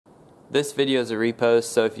this video is a repost,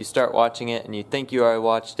 so if you start watching it and you think you already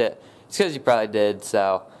watched it, it's because you probably did,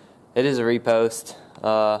 so it is a repost.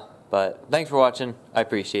 But thanks for watching. I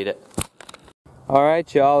appreciate it.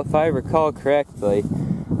 Alright y'all, if I recall correctly,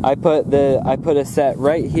 I put a set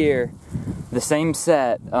right here, the same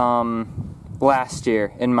set last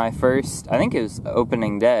year in my first, I think it was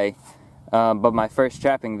opening day, but my first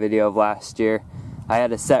trapping video of last year. I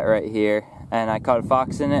had a set right here, and I caught a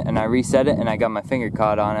fox in it, and I reset it, and I got my finger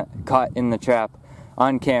caught in the trap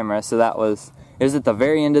on camera. So it was at the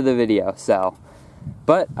very end of the video. So,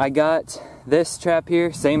 but I got this trap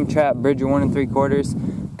here, same trap, Bridger 1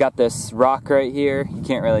 3/4. Got this rock right here. You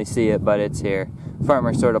can't really see it, but it's here.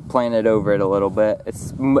 Farmer sort of planted over it a little bit.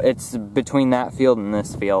 It's between that field and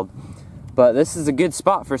this field. But this is a good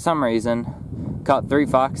spot for some reason. Caught 3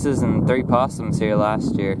 foxes and 3 possums here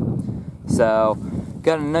last year. So,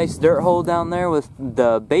 got a nice dirt hole down there with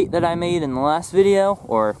the bait that I made in the last video,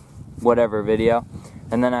 or whatever video.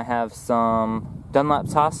 And then I have some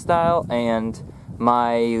Dunlap's Hostile and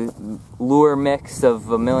my lure mix of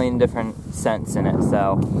a million different scents in it.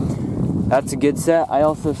 So, that's a good set. I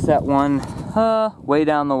also set one way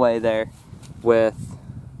down the way there with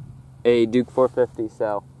a Duke 450.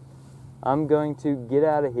 So, I'm going to get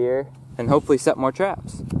out of here and hopefully set more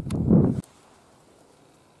traps.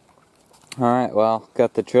 Alright, well,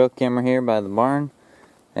 got the trail camera here by the barn,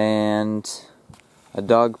 and a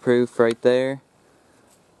dog proof right there,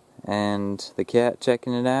 and the cat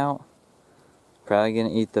checking it out. Probably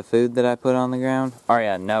gonna eat the food that I put on the ground.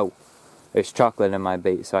 Arya, no. There's chocolate in my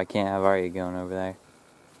bait, so I can't have Arya going over there.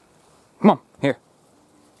 Come on, here.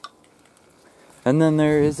 And then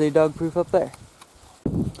there is a dog proof up there.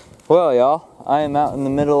 Well, y'all, I am out in the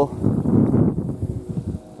middle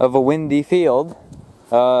of a windy field.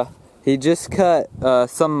 He just cut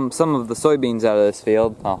some of the soybeans out of this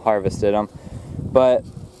field. I harvested them. But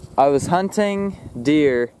I was hunting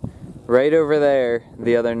deer right over there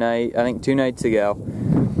the other night, I think 2 nights ago.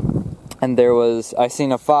 And I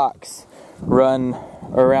seen a fox run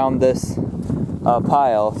around this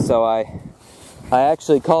pile. So I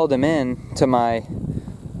actually called him in to my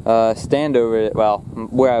stand over it, well,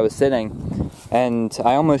 where I was sitting. And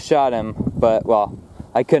I almost shot him, but, well,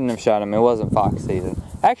 I couldn't have shot him. It wasn't fox season.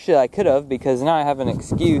 Actually, I could have, because now I have an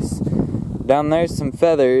excuse. Down there's some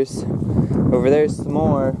feathers. Over there's some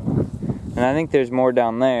more. And I think there's more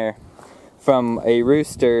down there from a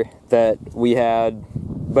rooster that we had,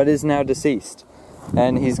 but is now deceased.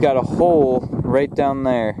 And he's got a hole right down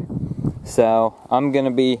there. So, I'm going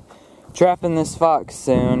to be trapping this fox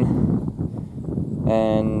soon.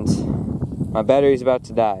 And my battery's about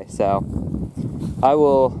to die. So, I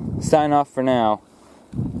will sign off for now.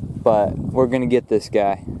 But we're gonna get this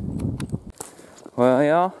guy. Well,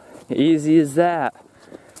 y'all, easy as that.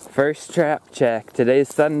 First trap check.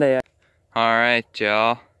 Today's Sunday. Alright,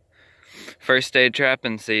 y'all. First day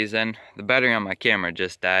trapping season. The battery on my camera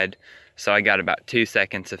just died, so I got about 2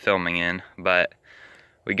 seconds of filming in. But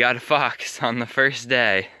we got a fox on the first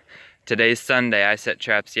day. Today's Sunday. I set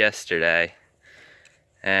traps yesterday.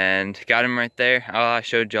 And got him right there. Oh, I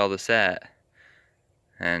showed y'all the set.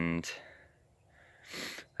 And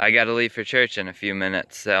I gotta leave for church in a few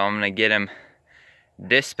minutes, so I'm gonna get him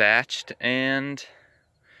dispatched, and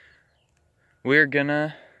we're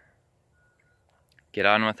gonna get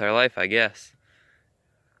on with our life, I guess.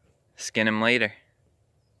 Skin him later.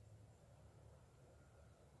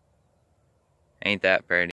 Ain't that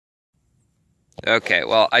pretty? Okay,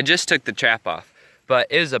 well, I just took the trap off, but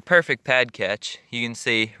it was a perfect pad catch. You can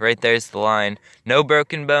see, right there's the line. No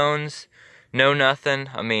broken bones. No nothing.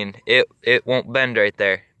 I mean, it won't bend right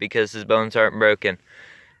there because his bones aren't broken.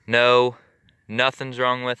 No, nothing's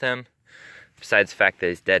wrong with him, besides the fact that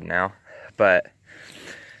he's dead now. But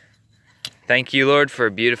thank you, Lord, for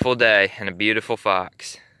a beautiful day and a beautiful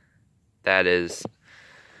fox. That is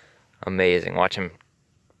amazing. Watch him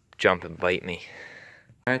jump and bite me.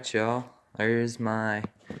 Alright, y'all. There's my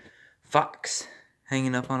fox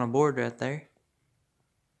hanging up on a board right there.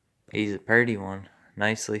 He's a pretty one.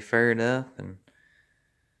 Nicely furred up and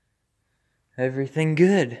everything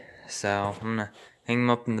good. So I'm gonna hang him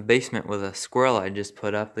up in the basement with a squirrel I just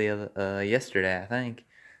put up yesterday, I think.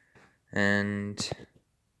 And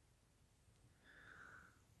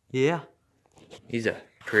yeah, he's a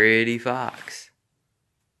pretty fox.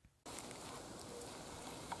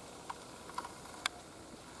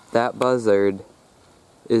 That buzzard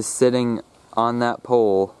is sitting on that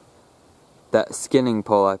pole, that skinning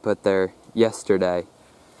pole I put there yesterday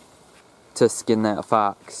to skin that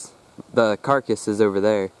fox. The carcass is over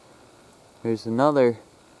there. There's another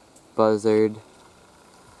buzzard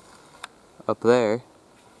up there.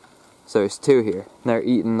 So there's 2 here. They're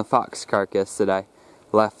eating the fox carcass that I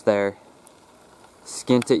left there.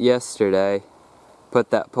 Skinned it yesterday. Put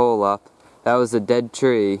that pole up. That was a dead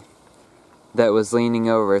tree that was leaning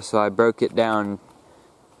over, so I broke it down,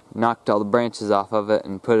 knocked all the branches off of it,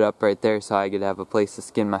 and put it up right there so I could have a place to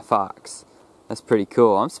skin my fox. That's pretty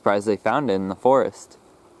cool. I'm surprised they found it in the forest.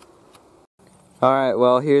 Alright,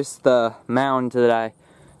 well, here's the mound that I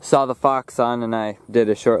saw the fox on, and I did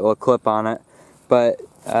a short little clip on it. But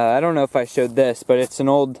I don't know if I showed this, but it's an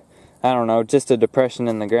old, I don't know, just a depression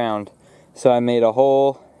in the ground. So I made a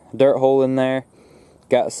hole, dirt hole in there,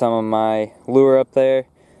 got some of my lure up there,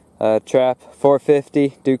 trap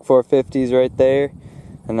 450, Duke 450s right there,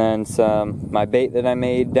 and then my bait that I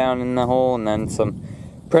made down in the hole, and then some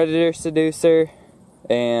predator seducer,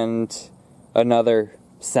 and another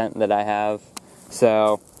scent that I have.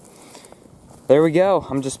 So there we go.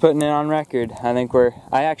 I'm just putting it on record.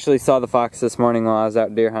 I actually saw the fox this morning while I was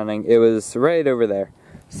out deer hunting. It was right over there.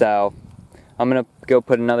 So I'm gonna go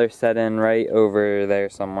put another set in right over there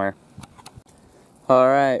somewhere.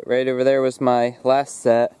 Alright, right over there was my last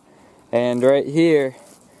set. And right here,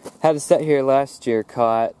 had a set here last year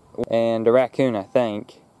caught, and a raccoon, I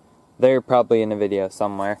think. They're probably in a video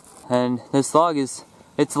somewhere. And this log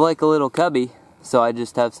it's like a little cubby, so I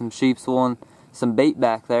just have some sheep's wool and some bait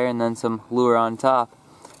back there, and then some lure on top.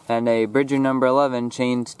 And a Bridger number 11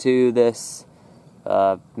 chained to this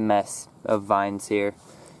mess of vines here.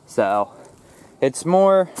 So, it's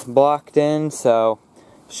more blocked in, so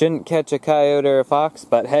shouldn't catch a coyote or a fox,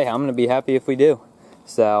 but hey, I'm gonna be happy if we do.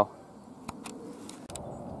 So,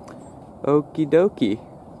 okie dokie.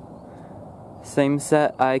 Same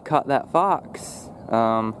set I caught that fox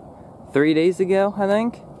 3 days ago, I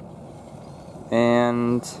think.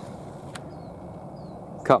 And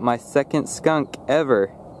caught my second skunk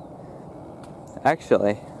ever.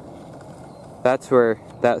 Actually, that's where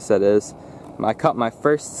that set is. I caught my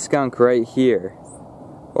first skunk right here.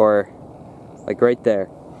 Or, like right there.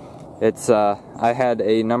 It's, I had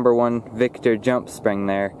a number 1 Victor jump spring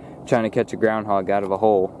there, trying to catch a groundhog out of a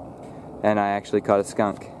hole. And I actually caught a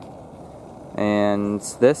skunk. And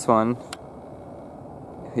this one,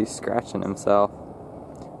 he's scratching himself.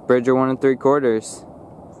 Bridger 1 3/4.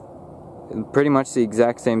 Pretty much the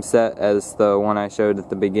exact same set as the one I showed at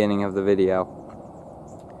the beginning of the video.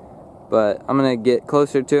 But I'm gonna get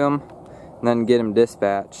closer to him and then get him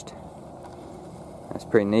dispatched. That's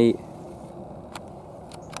pretty neat.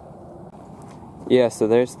 Yeah, so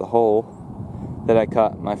there's the hole that I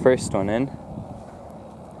caught my first one in.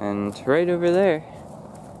 And right over there,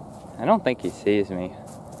 I don't think he sees me.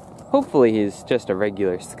 Hopefully he's just a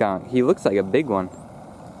regular skunk. He looks like a big one.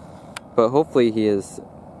 But hopefully he is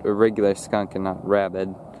a regular skunk and not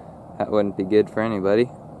rabid. That wouldn't be good for anybody.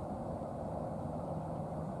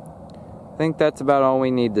 I think that's about all we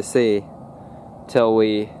need to see till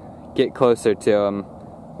we get closer to him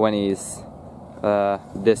when he's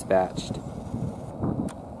dispatched.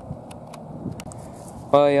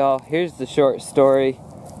 Well, y'all, here's the short story.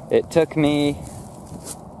 It took me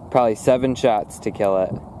probably 7 shots to kill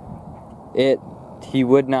it. He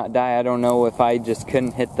would not die. I don't know if I just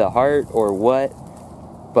couldn't hit the heart or what,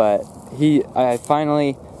 but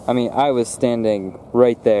I was standing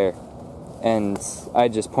right there, and I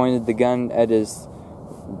just pointed the gun at his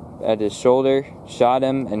shoulder, shot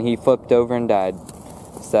him, and he flipped over and died.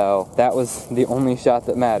 So that was the only shot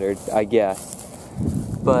that mattered, I guess.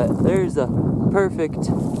 But there's a perfect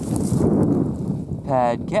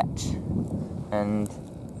pad catch, and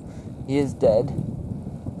he is dead.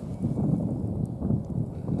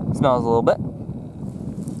 Smells a little bit.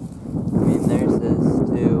 I mean, there's his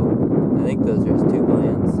 2, I think those are his 2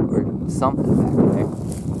 glands, or something back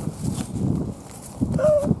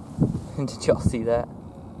there. Did y'all see that?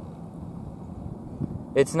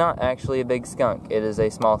 It's not actually a big skunk, it is a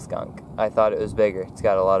small skunk. I thought it was bigger, it's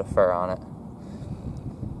got a lot of fur on it.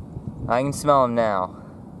 I can smell him now,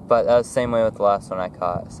 but that was the same way with the last one I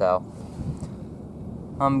caught, so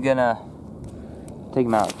I'm gonna take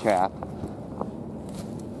him out of the trap.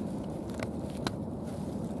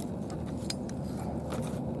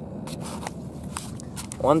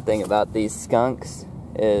 One thing about these skunks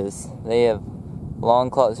is they have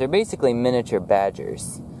long claws. They're basically miniature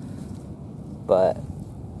badgers. But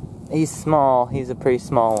he's small. He's a pretty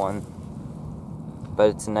small one. But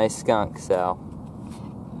it's a nice skunk, so.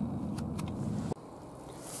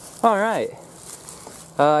 Alright.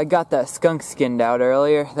 I got that skunk skinned out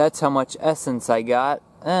earlier. That's how much essence I got.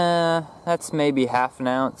 That's maybe half an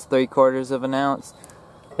ounce, 3/4 of an ounce.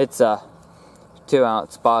 It's a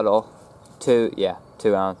 2-ounce bottle.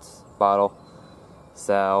 2-ounce bottle.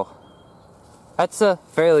 So, that's a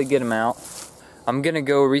fairly good amount. I'm gonna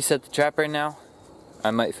go reset the trap right now.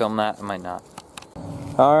 I might film that, I might not.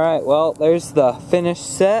 Alright, well, there's the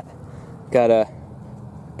finished set. Got a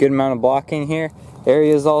good amount of blocking here.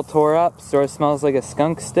 Area's all tore up, sort of smells like a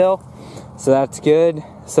skunk still. So that's good.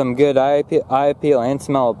 Some good eye appeal and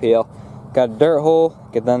smell appeal. Got a dirt hole,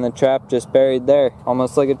 get then the trap just buried there,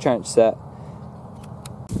 almost like a trench set.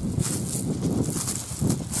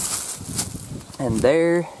 And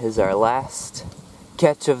there is our last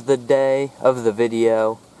catch of the day, of the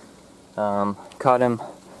video. Caught him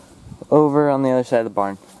over on the other side of the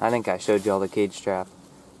barn. I think I showed you all the cage trap.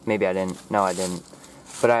 Maybe I didn't. No, I didn't.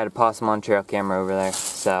 But I had a possum on trail camera over there,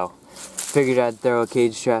 so figured I'd throw a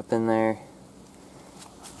cage trap in there.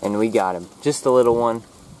 And we got him. Just a little one.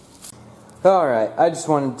 Alright, I just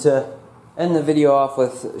wanted to end the video off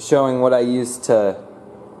with showing what I use to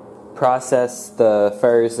process the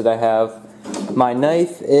furs that I have. My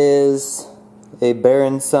knife is a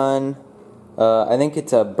Bear & Son, I think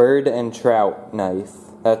it's a bird and trout knife.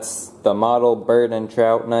 That's the model bird and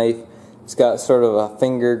trout knife. It's got sort of a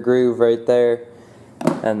finger groove right there,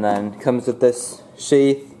 and then comes with this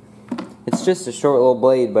sheath. It's just a short little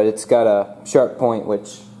blade, but it's got a sharp point,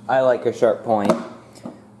 which I like a sharp point.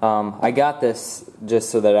 I got this just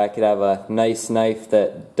so that I could have a nice knife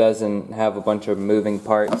that doesn't have a bunch of moving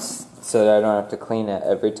parts, so that I don't have to clean it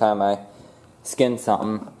every time I skin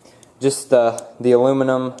something. Just the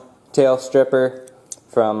aluminum tail stripper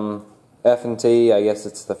from F&T, I guess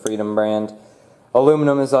it's the Freedom brand.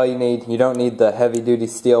 Aluminum is all you need. You don't need the heavy duty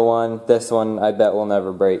steel one. This one I bet will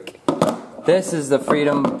never break. This is the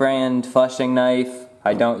Freedom brand flushing knife.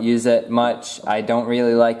 I don't use it much. I don't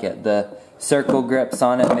really like it. The circle grips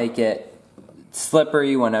on it make it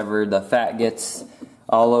slippery whenever the fat gets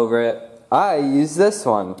all over it. I use this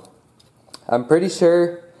one. I'm pretty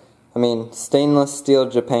sure, Stainless Steel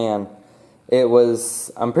Japan.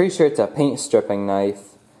 I'm pretty sure it's a paint stripping knife,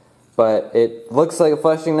 but it looks like a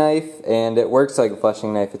flushing knife and it works like a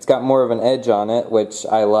flushing knife. It's got more of an edge on it, which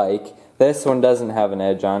I like. This one doesn't have an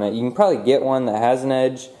edge on it. You can probably get one that has an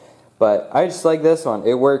edge, but I just like this one.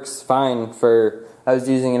 It works fine I was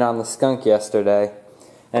using it on the skunk yesterday,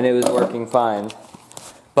 and it was working fine.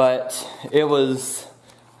 But it was,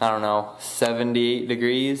 78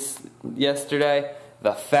 degrees yesterday.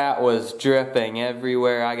 The fat was dripping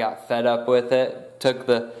everywhere. I got fed up with it. Took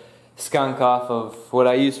the skunk off of what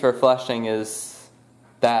I use for flushing is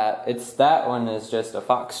that. That one is just a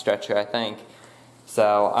fox stretcher, I think.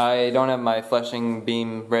 So I don't have my flushing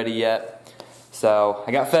beam ready yet. So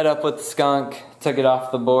I got fed up with the skunk, took it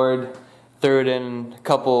off the board, threw it in a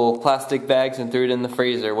couple plastic bags and threw it in the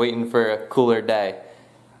freezer, waiting for a cooler day.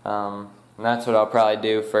 And that's what I'll probably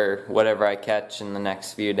do for whatever I catch in the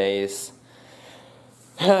next few days.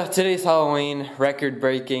 Today's Halloween,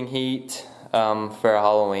 record-breaking heat for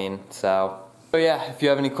Halloween. So yeah, if you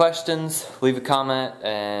have any questions, leave a comment,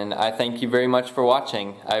 and I thank you very much for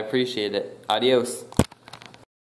watching. I appreciate it. Adios.